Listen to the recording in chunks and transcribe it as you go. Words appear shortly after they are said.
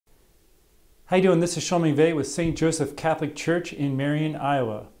How you doing? This is McVeigh with St. Joseph Catholic Church in Marion,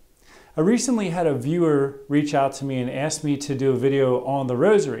 Iowa. I recently had a viewer reach out to me and ask me to do a video on the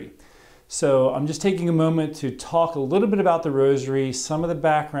Rosary. So I'm just taking a moment to talk a little bit about the Rosary, some of the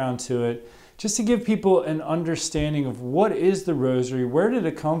background to it, just to give people an understanding of what is the Rosary, where did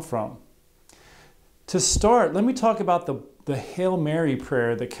it come from? To start, let me talk about the Hail Mary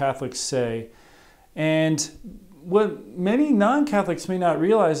prayer that Catholics say. And what many non-Catholics may not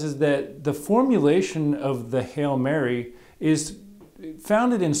realize is that the formulation of the Hail Mary is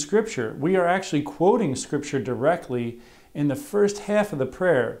founded in Scripture. We are actually quoting Scripture directly in the first half of the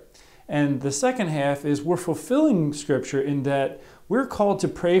prayer. And the second half is we're fulfilling Scripture in that we're called to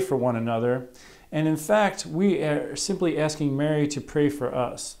pray for one another. And in fact, we are simply asking Mary to pray for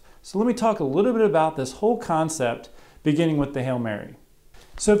us. So let me talk a little bit about this whole concept, beginning with the Hail Mary.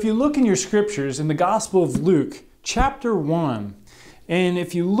 So if you look in your Scriptures, in the Gospel of Luke, chapter 1, and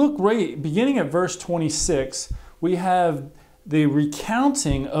if you look right beginning at verse 26, we have the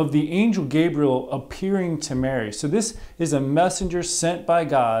recounting of the angel Gabriel appearing to Mary. So this is a messenger sent by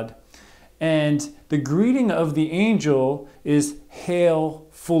God, and the greeting of the angel is "Hail,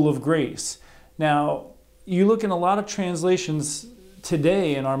 full of grace." Now, you look in a lot of translations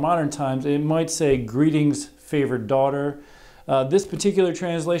today in our modern times, it might say "Greetings, favored daughter." This particular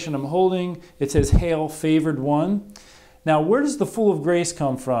translation I'm holding, it says "Hail, favored one." Now, where does the "full of grace"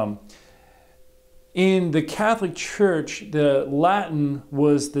 come from? In the Catholic Church, the Latin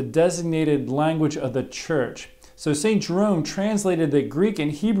was the designated language of the Church. So St. Jerome translated the Greek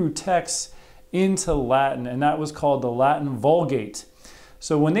and Hebrew texts into Latin, and that was called the Latin Vulgate.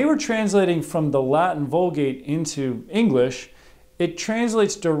 So when they were translating from the Latin Vulgate into English, it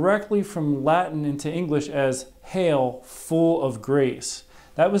translates directly from Latin into English as "Hail, full of grace."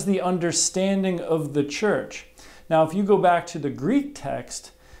 That was the understanding of the Church. Now, if you go back to the Greek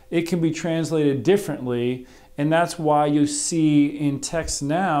text, it can be translated differently, and that's why you see in text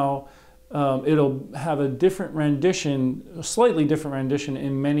now, it'll have a different rendition, a slightly different rendition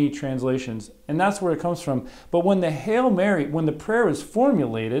in many translations, and that's where it comes from. But when the Hail Mary, when the prayer was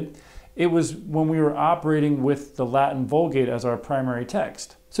formulated, it was when we were operating with the Latin Vulgate as our primary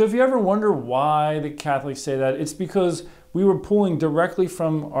text. So if you ever wonder why the Catholics say that, it's because we were pulling directly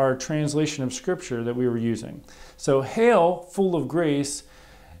from our translation of Scripture that we were using. So "Hail, full of grace,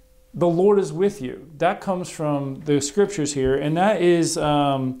 the Lord is with you." That comes from the Scriptures here, and that is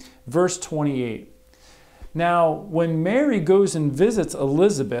verse 28. Now, when Mary goes and visits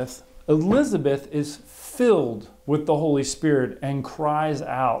Elizabeth, Elizabeth is filled with the Holy Spirit and cries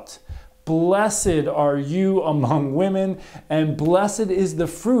out, "Blessed are you among women, and blessed is the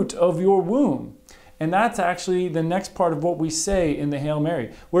fruit of your womb." And that's actually the next part of what we say in the Hail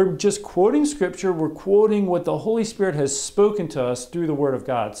Mary. We're just quoting Scripture. We're quoting what the Holy Spirit has spoken to us through the Word of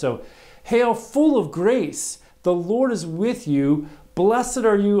God. So, "Hail, full of grace, the Lord is with you. Blessed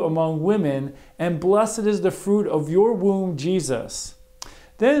are you among women, and blessed is the fruit of your womb, Jesus."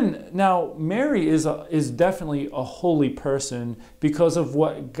 Then, now, Mary is definitely a holy person because of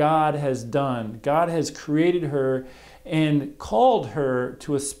what God has done. God has created her and called her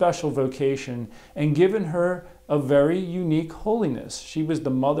to a special vocation and given her a very unique holiness. She was the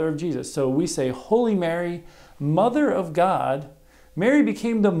mother of Jesus. So we say, "Holy Mary, Mother of God." Mary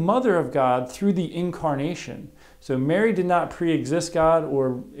became the mother of God through the incarnation. So Mary did not pre-exist God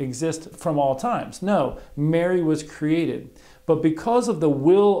or exist from all times. No, Mary was created. But because of the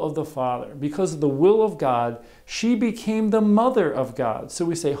will of the Father, because of the will of God, she became the mother of God. So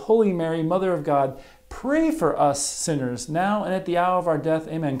we say, "Holy Mary, Mother of God, pray for us sinners now and at the hour of our death.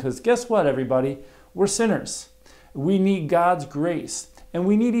 Amen." Because guess what, everybody? We're sinners. We need God's grace, and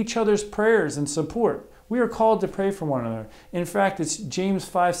we need each other's prayers and support. We are called to pray for one another. In fact, it's James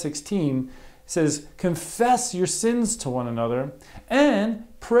 5:16 says, "Confess your sins to one another and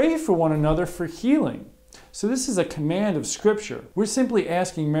pray for one another for healing." So this is a command of Scripture. We're simply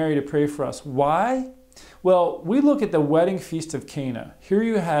asking Mary to pray for us. Why? Well, we look at the wedding feast of Cana. Here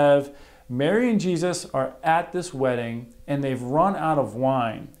you have Mary and Jesus are at this wedding, and they've run out of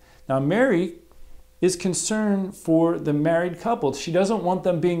wine. Now, Mary is concerned for the married couple. She doesn't want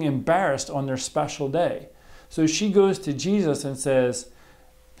them being embarrassed on their special day. So she goes to Jesus and says,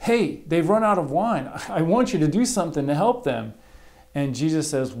 "Hey, they've run out of wine. I want you to do something to help them." And Jesus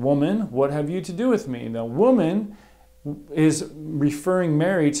says, "Woman, what have you to do with me?" The woman is referring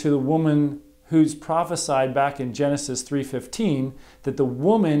Mary to the woman who's prophesied back in Genesis 3:15 that the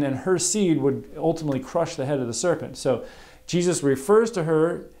woman and her seed would ultimately crush the head of the serpent. So Jesus refers to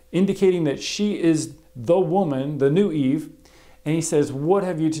her, indicating that she is the woman, the new Eve, and he says, "What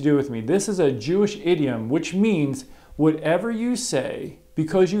have you to do with me?" This is a Jewish idiom, which means whatever you say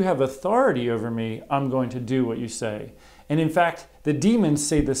because you have authority over me, I'm going to do what you say. And in fact, the demons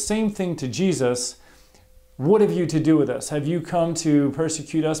say the same thing to Jesus. What have you to do with us? Have you come to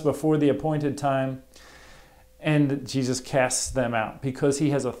persecute us before the appointed time? And Jesus casts them out because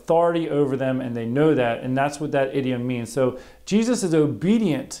he has authority over them, and they know that, and that's what that idiom means. So Jesus is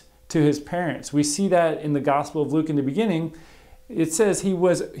obedient to his parents. We see that in the Gospel of Luke in the beginning. It says he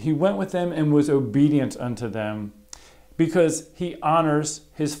went with them and was obedient unto them because he honors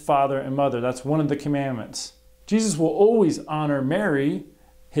his father and mother. That's one of the commandments. Jesus will always honor Mary,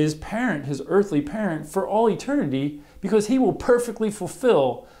 his parent, his earthly parent, for all eternity, because he will perfectly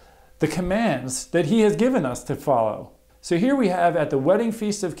fulfill the commands that he has given us to follow. So here we have at the wedding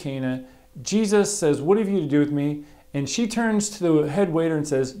feast of Cana, Jesus says, what have you to do with me? And she turns to the head waiter and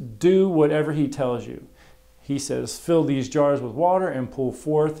says, do whatever he tells you. He says, fill these jars with water and pull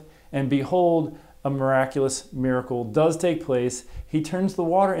forth, and behold, a miraculous miracle does take place. He turns the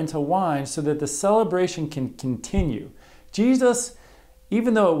water into wine so that the celebration can continue. Jesus,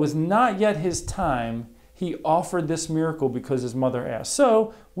 even though it was not yet his time, he offered this miracle because his mother asked.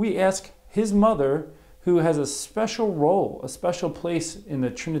 So we ask his mother, who has a special role, a special place in the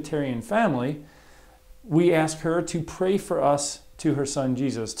Trinitarian family, we ask her to pray for us to her son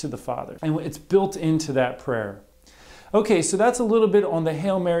Jesus, to the Father. And it's built into that prayer. Okay, so that's a little bit on the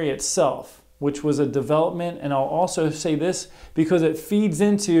Hail Mary itself, which was a development. And I'll also say this because it feeds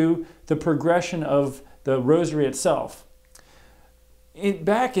into the progression of the Rosary itself.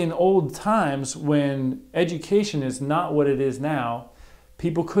 Back in old times, when education is not what it is now, a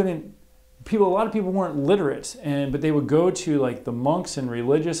lot of people weren't literate, but they would go to like the monks and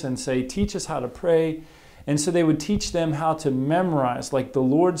religious and say, teach us how to pray. And so they would teach them how to memorize, like the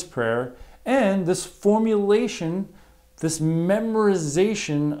Lord's Prayer, and this formulation, this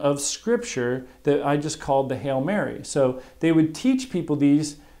memorization of Scripture that I just called the Hail Mary. So they would teach people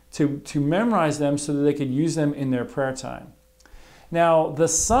these to memorize them so that they could use them in their prayer time. Now, the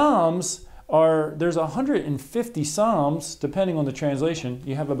Psalms there's 150 Psalms, depending on the translation.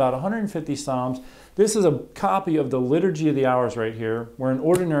 You have about 150 Psalms. This is a copy of the Liturgy of the Hours right here. We're in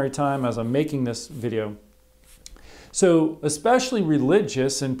ordinary time as I'm making this video. So especially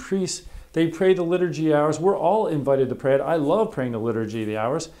religious and priests, they pray the Liturgy of the Hours. We're all invited to pray it. I love praying the Liturgy of the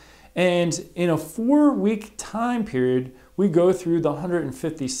Hours. And in a 4-week time period, we go through the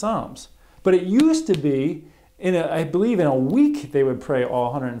 150 Psalms. But it used to be, I believe in a week they would pray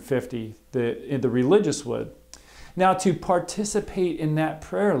all 150, the religious would. Now to participate in that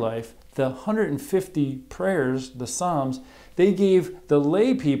prayer life, the 150 prayers, the Psalms, they gave the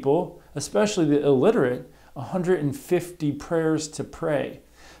lay people, especially the illiterate, 150 prayers to pray.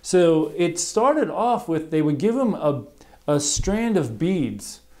 So it started off with, they would give them a strand of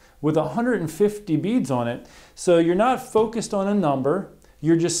beads with 150 beads on it. So you're not focused on a number,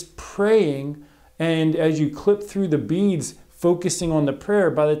 you're just praying. And as you clip through the beads, focusing on the prayer,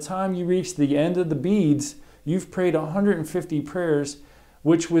 by the time you reach the end of the beads, you've prayed 150 prayers,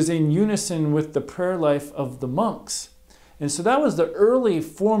 which was in unison with the prayer life of the monks. And so that was the early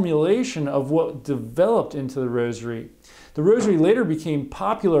formulation of what developed into the Rosary. The Rosary later became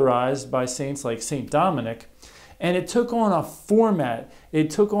popularized by saints like St. Dominic, and it took on a format. It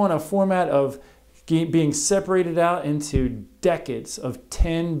took on a format of being separated out into decades of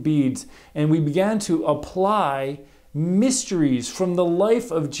 10 beads, and we began to apply mysteries from the life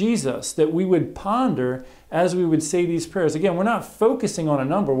of Jesus that we would ponder as we would say these prayers. Again, we're not focusing on a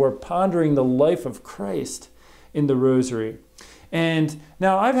number, we're pondering the life of Christ in the Rosary. And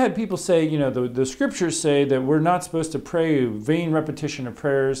now I've had people say, the scriptures say that we're not supposed to pray vain repetition of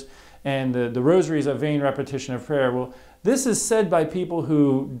prayers, and the Rosary is a vain repetition of prayer. Well, this is said by people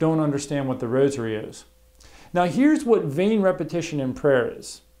who don't understand what the Rosary is. Now here's what vain repetition in prayer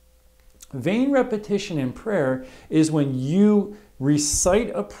is. Vain repetition in prayer is when you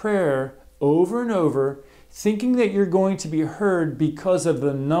recite a prayer over and over, thinking that you're going to be heard because of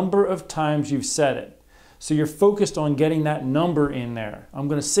the number of times you've said it. So you're focused on getting that number in there. I'm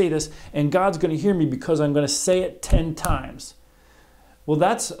going to say this, and God's going to hear me because I'm going to say it 10 times. Well,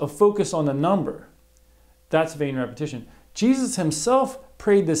 that's a focus on the number. That's vain repetition. Jesus himself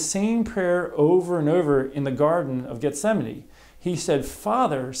prayed the same prayer over and over in the Garden of Gethsemane. He said,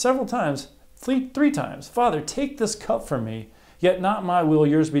 Father, several times, three times, Father, take this cup from me, yet not my will,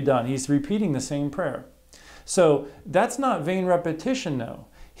 yours be done. He's repeating the same prayer. So that's not vain repetition, though.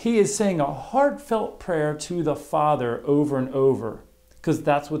 He is saying a heartfelt prayer to the Father over and over, because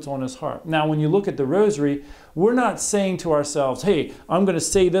that's what's on his heart. Now, when you look at the Rosary, we're not saying to ourselves, hey, I'm going to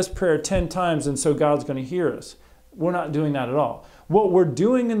say this prayer 10 times and so God's going to hear us. We're not doing that at all. what we're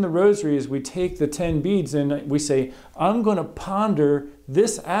doing in the Rosary is we take the 10 beads and we say, I'm going to ponder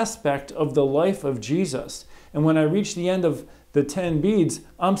this aspect of the life of Jesus. And when I reach the end of the 10 beads,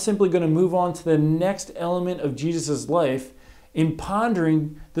 I'm simply going to move on to the next element of Jesus' life in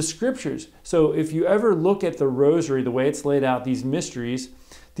pondering the scriptures. So if you ever look at the Rosary, the way it's laid out, these mysteries,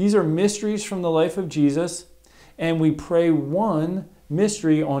 these are mysteries from the life of Jesus, and we pray one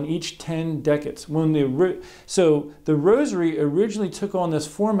mystery on each 10 decades. So the Rosary originally took on this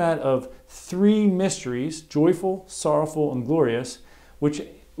format of 3 mysteries, joyful, sorrowful, and glorious, which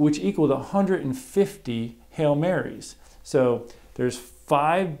equaled 150 Hail Marys. So there's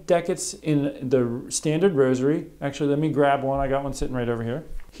 5 decades in the standard Rosary. Actually, let me grab one. I got one sitting right over here.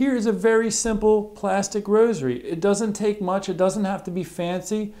 Here is a very simple plastic rosary. It doesn't take much. It doesn't have to be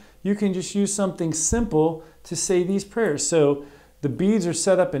fancy. You can just use something simple to say these prayers. So the beads are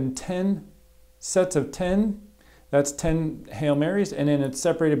set up in 10 sets of 10. That's 10 Hail Marys, and then it's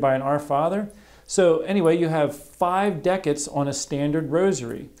separated by an Our Father. So anyway, you have 5 decades on a standard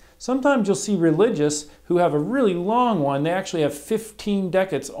rosary. Sometimes you'll see religious who have a really long one. They actually have 15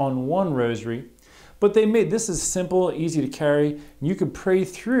 decades on one rosary. But this is simple, easy to carry. You could pray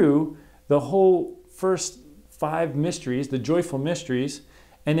through the whole first 5 mysteries, the joyful mysteries,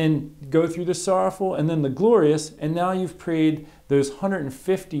 and then go through the sorrowful and then the glorious, and now you've prayed those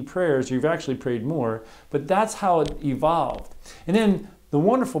 150 prayers. You've actually prayed more, but that's how it evolved. And then the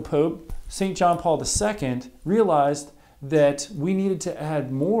wonderful Pope, St. John Paul II, realized that we needed to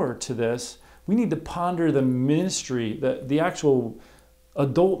add more to this. We need to ponder the ministry, the actual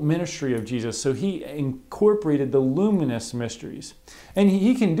adult ministry of Jesus. So he incorporated the luminous mysteries. And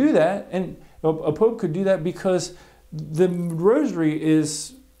he can do that, and a Pope could do that because the Rosary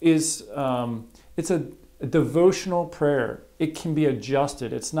it's a devotional prayer. It can be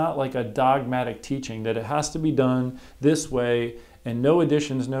adjusted. It's not like a dogmatic teaching that it has to be done this way and no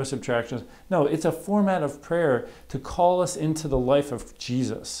additions, no subtractions. No, it's a format of prayer to call us into the life of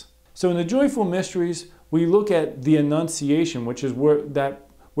Jesus. So in the joyful mysteries, we look at the Annunciation, which is where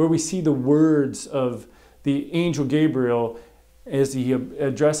we see the words of the angel Gabriel as he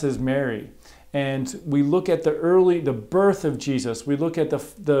addresses Mary. And we look at the birth of Jesus. We look at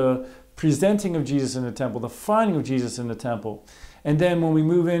the presenting of Jesus in the temple, the finding of Jesus in the temple. And then when we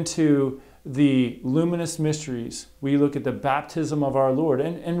move into the luminous mysteries, we look at the baptism of our Lord.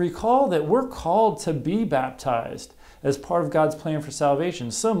 And recall that we're called to be baptized as part of God's plan for salvation,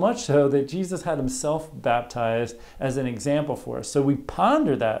 so much so that Jesus had himself baptized as an example for us. So we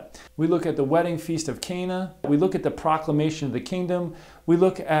ponder that. We look at the wedding feast of Cana. We look at the proclamation of the kingdom. We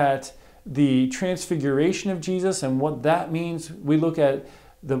look at the transfiguration of Jesus and what that means. We look at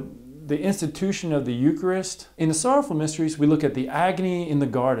the institution of the Eucharist. In the sorrowful mysteries, we look at the agony in the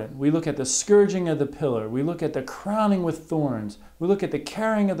garden. We look at the scourging of the pillar. We look at the crowning with thorns. We look at the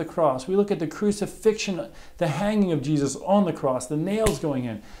carrying of the cross. We look at the crucifixion, the hanging of Jesus on the cross, the nails going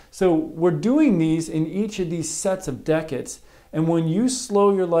in. So we're doing these in each of these sets of decades. And when you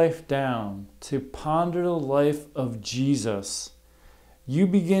slow your life down to ponder the life of Jesus, you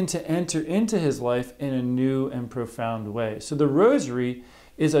begin to enter into his life in a new and profound way. So the Rosary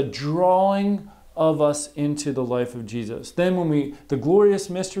is a drawing of us into the life of Jesus. Then the glorious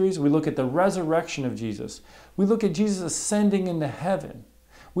mysteries, we look at the resurrection of Jesus. We look at Jesus ascending into heaven.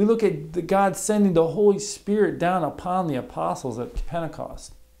 We look at God sending the Holy Spirit down upon the apostles at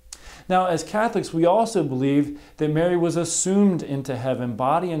Pentecost. Now, as Catholics, we also believe that Mary was assumed into heaven,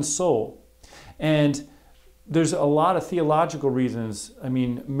 body and soul. And there's a lot of theological reasons. I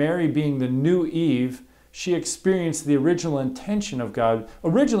mean, Mary being the new Eve, she experienced the original intention of God.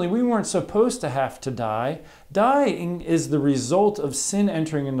 Originally, we weren't supposed to have to die. Dying is the result of sin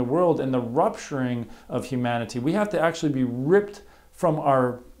entering in the world and the rupturing of humanity. We have to actually be ripped from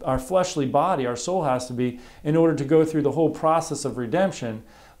our fleshly body, our soul has to be, in order to go through the whole process of redemption.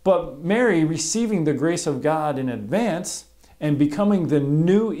 But Mary, receiving the grace of God in advance and becoming the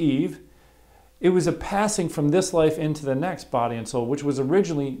new Eve, it was a passing from this life into the next, body and soul, which was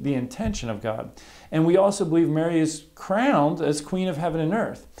originally the intention of God. And we also believe Mary is crowned as Queen of Heaven and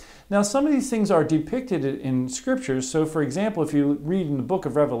Earth. Now, some of these things are depicted in scriptures. So, for example, if you read in the book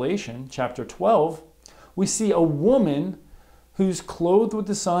of Revelation, chapter 12, we see a woman who's clothed with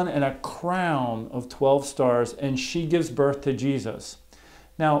the sun and a crown of 12 stars, and she gives birth to Jesus.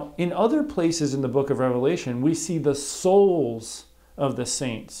 Now, in other places in the book of Revelation, we see the souls of the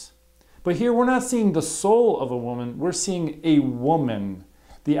saints. But here we're not seeing the soul of a woman, we're seeing a woman,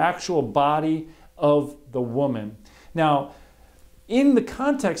 the actual body of the woman. Now, in the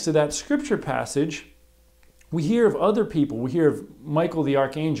context of that scripture passage, we hear of other people. We hear of Michael the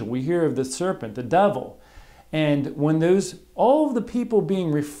archangel. We hear of the serpent, the devil. And when all of the people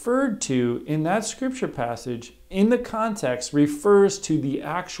being referred to in that scripture passage, in the context, refers to the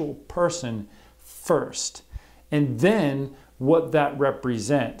actual person first, and then what that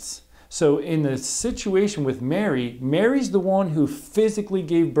represents. So in the situation with Mary, Mary's the one who physically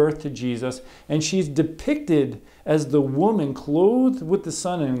gave birth to Jesus, and she's depicted as the woman clothed with the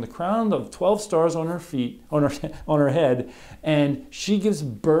sun and the crown of 12 stars on her feet, on her head, and she gives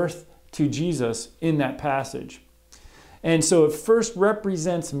birth to Jesus in that passage. And so it first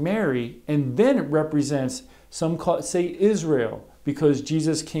represents Mary, and then it represents, some call it, say, Israel, because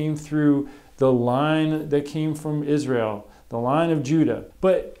Jesus came through the line that came from Israel, the line of Judah.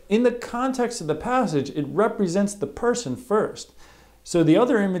 But in the context of the passage, it represents the person first. So the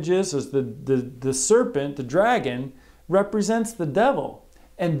other images is the serpent, the dragon, represents the devil.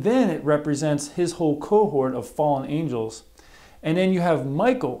 And then it represents his whole cohort of fallen angels. And then you have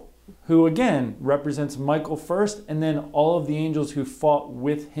Michael, who again represents Michael first, and then all of the angels who fought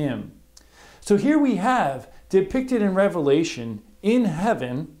with him. So here we have, depicted in Revelation, in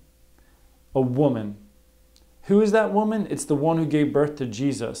heaven, a woman. Who is that woman? It's the one who gave birth to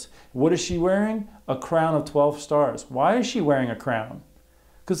Jesus. What is she wearing? A crown of 12 stars. Why is she wearing a crown?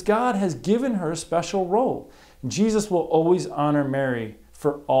 Because God has given her a special role. Jesus will always honor Mary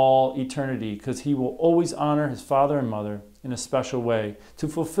for all eternity, because he will always honor his father and mother in a special way to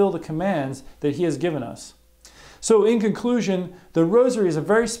fulfill the commands that he has given us. So in conclusion, the Rosary is a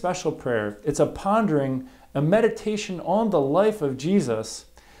very special prayer. It's a pondering, a meditation on the life of Jesus,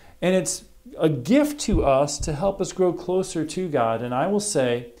 and it's a gift to us to help us grow closer to God. And I will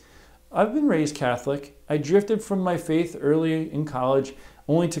say, I've been raised Catholic. I drifted from my faith early in college,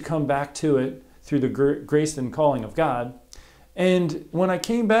 only to come back to it through the grace and calling of God. And when I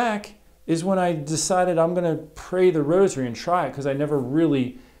came back is when I decided I'm going to pray the Rosary and try it, because I never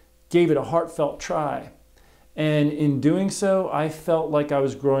really gave it a heartfelt try. And in doing so, I felt like I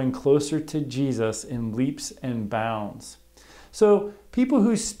was growing closer to Jesus in leaps and bounds. So people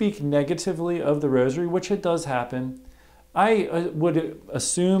who speak negatively of the Rosary, which it does happen, I would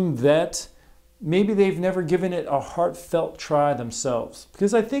assume that maybe they've never given it a heartfelt try themselves.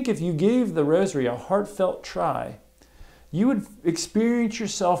 Because I think if you gave the Rosary a heartfelt try, you would experience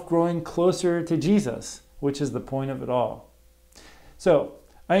yourself growing closer to Jesus, which is the point of it all. So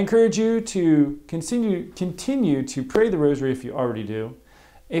I encourage you to continue to pray the Rosary if you already do.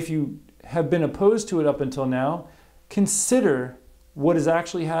 If you have been opposed to it up until now, consider what is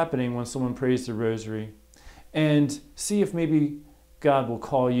actually happening when someone prays the Rosary, and see if maybe God will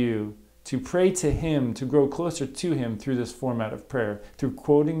call you to pray to him, to grow closer to him through this format of prayer, through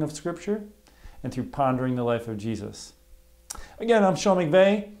quoting of Scripture and through pondering the life of Jesus. Again, I'm Sean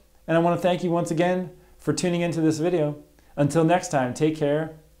McVeigh, and I want to thank you once again for tuning into this video. Until next time, take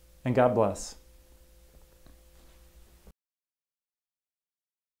care and God bless.